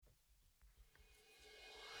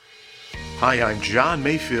Hi, I'm John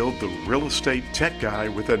Mayfield, the Real Estate Tech Guy,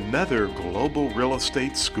 with another Global Real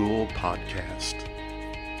Estate School podcast.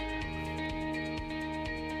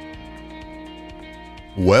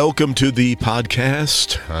 Welcome to the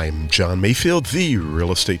podcast. I'm John Mayfield, the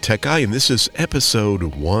Real Estate Tech Guy, and this is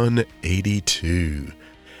episode 182.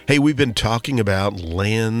 Hey, we've been talking about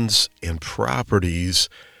lands and properties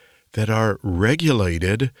that are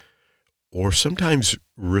regulated or sometimes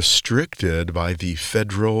restricted by the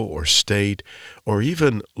federal or state or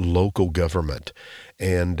even local government.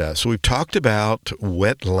 And so we've talked about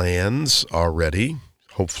wetlands already.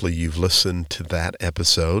 Hopefully you've listened to that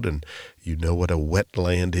episode and you know what a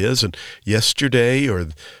wetland is. And yesterday, or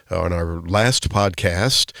on our last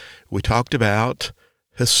podcast, we talked about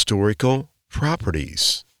historical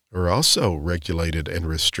properties are also regulated and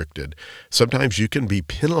restricted. Sometimes you can be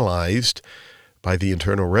penalized by the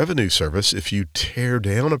Internal Revenue Service if you tear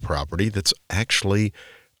down a property that's actually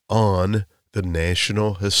on the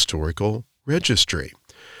National Historical Registry.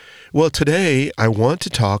 Well, today I want to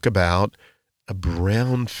talk about a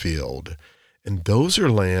brownfield, and those are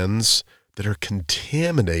lands that are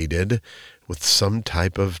contaminated with some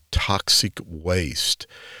type of toxic waste.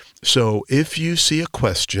 So if you see a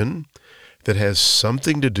question that has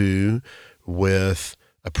something to do with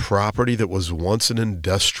a property that was once an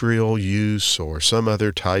industrial use or some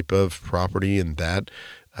other type of property in that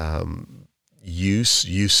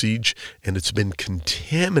usage, and it's been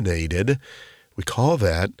contaminated, we call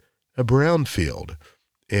that a brownfield.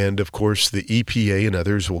 And of course, the EPA and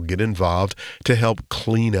others will get involved to help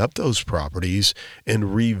clean up those properties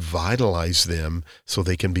and revitalize them so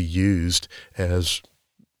they can be used as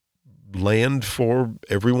land for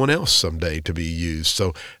everyone else someday to be used.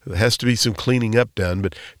 So there has to be some cleaning up done,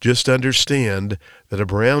 but just understand that a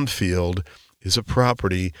brownfield is a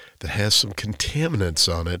property that has some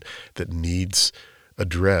contaminants on it that needs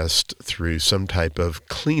addressed through some type of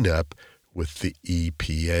cleanup with the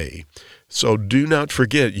EPA. So do not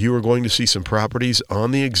forget, you are going to see some properties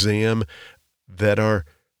on the exam that are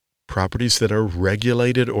properties that are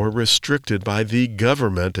regulated or restricted by the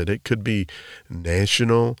government, and it could be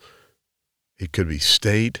national, it could be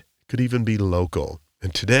state, it could even be local.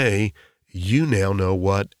 And today, you now know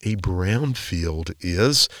what a brownfield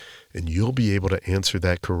is, and you'll be able to answer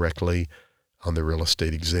that correctly on the real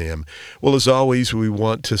estate exam. Well, as always, we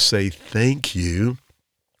want to say thank you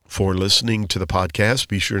for listening to the podcast.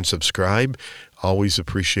 Be sure and subscribe. Always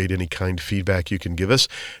appreciate any kind of feedback you can give us.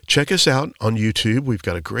 Check us out on YouTube. We've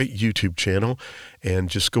got a great YouTube channel, and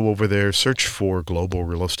just go over there, search for Global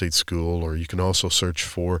Real Estate School, or you can also search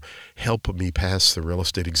for Help Me Pass the Real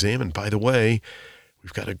Estate Exam. And by the way,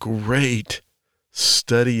 we've got a great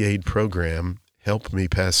study aid program,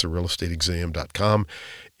 helpmepasstherealestateexam.com.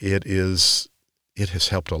 It has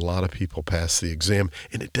helped a lot of people pass the exam,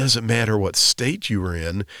 and it doesn't matter what state you are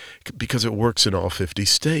in because it works in all 50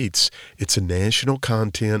 states. It's a national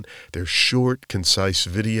content. They're short, concise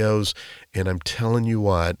videos, and I'm telling you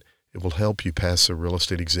what, it will help you pass the real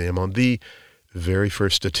estate exam on the very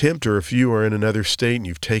first attempt. Or if you are in another state and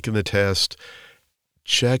you've taken the test,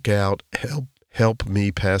 check out Help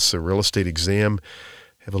Me Pass the Real Estate Exam.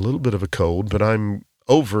 I have a little bit of a cold, but I'm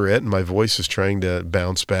over it, and my voice is trying to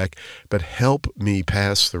bounce back, but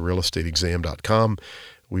helpmepasstherealestateexam.com.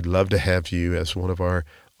 We'd love to have you as one of our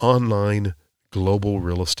online Global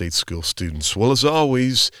Real Estate School students. Well, as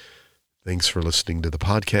always, thanks for listening to the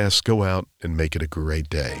podcast. Go out and make it a great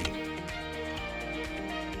day.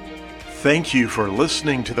 Thank you for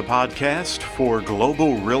listening to the podcast for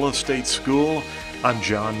Global Real Estate School. I'm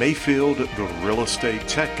John Mayfield, the Real Estate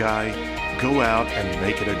Tech Guy. Go out and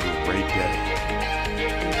make it a great day.